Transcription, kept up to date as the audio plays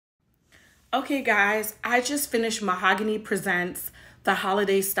Okay, guys, I just finished Mahogany Presents The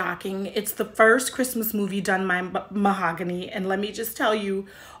Holiday Stocking. It's the first Christmas movie done by Mahogany. And let me just tell you,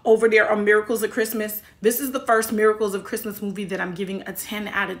 over there on Miracles of Christmas, this is the first Miracles of Christmas movie that I'm giving a 10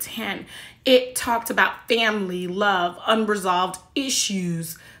 out of 10. It talked about family, love, unresolved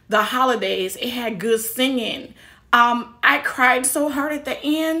issues, the holidays. It had good singing. I cried so hard at the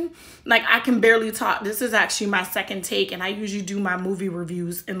end, like I can barely talk. This is actually my second take, and I usually do my movie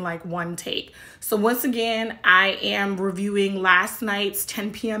reviews in like one take. So once again, I am reviewing last night's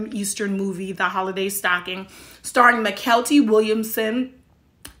 10 p.m. Eastern movie, The Holiday Stocking, starring McKelty Williamson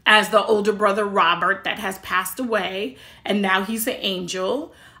as the older brother Robert that has passed away, and now he's an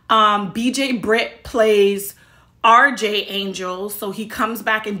angel. BJ Britt plays RJ Angel, so he comes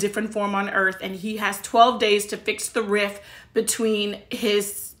back in different form on Earth, and he has 12 days to fix the rift between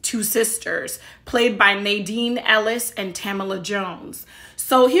his two sisters, played by Nadine Ellis and Tamala Jones.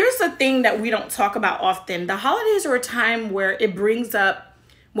 So here's the thing that we don't talk about often. The holidays are a time where it brings up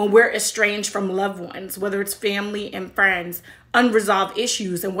when we're estranged from loved ones, whether it's family and friends, unresolved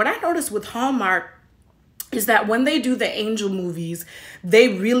issues. And what I noticed with Hallmark is that when they do the angel movies, they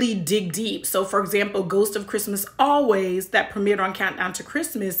really dig deep. So for example, Ghost of Christmas Always, that premiered on Countdown to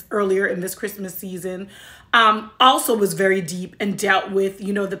Christmas earlier in this Christmas season, also was very deep and dealt with,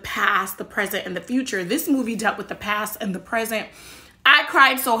 you know, the past, the present, and the future. This movie dealt with the past and the present. I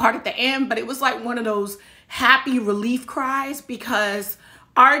cried so hard at the end, but it was like one of those happy relief cries because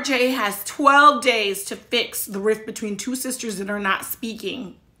RJ has 12 days to fix the rift between two sisters that are not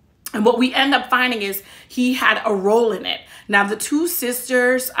speaking. And what we end up finding is he had a role in it. Now, the two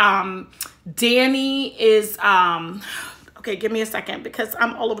sisters, Danny is, okay, give me a second because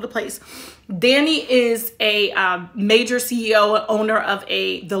I'm all over the place. Danny is a major CEO, owner of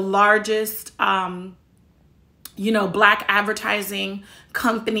the largest, you know, black advertising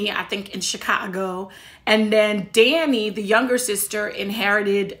company, I think, in Chicago. And then Danny, the younger sister,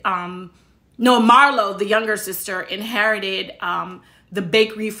 inherited, Marlo, the younger sister, inherited the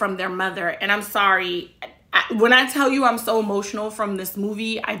bakery from their mother. And I'm sorry, when I tell you I'm so emotional from this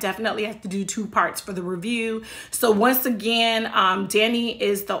movie, I definitely have to do two parts for the review. So once again, Danny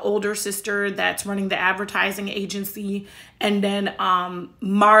is the older sister that's running the advertising agency. And then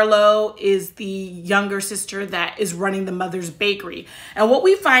Marlo is the younger sister that is running the mother's bakery. And what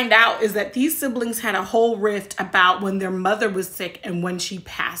we find out is that these siblings had a whole rift about when their mother was sick and when she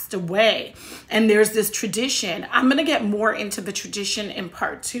passed away. And there's this tradition. I'm going to get more into the tradition in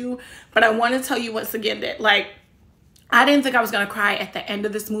part 2, but I want to tell you once again that, like, I didn't think I was going to cry at the end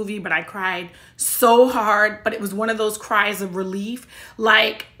of this movie, but I cried so hard. But it was one of those cries of relief.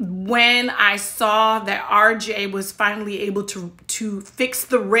 Like when I saw that RJ was finally able to fix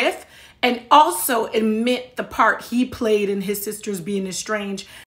the rift and also admit the part he played in his sisters being estranged.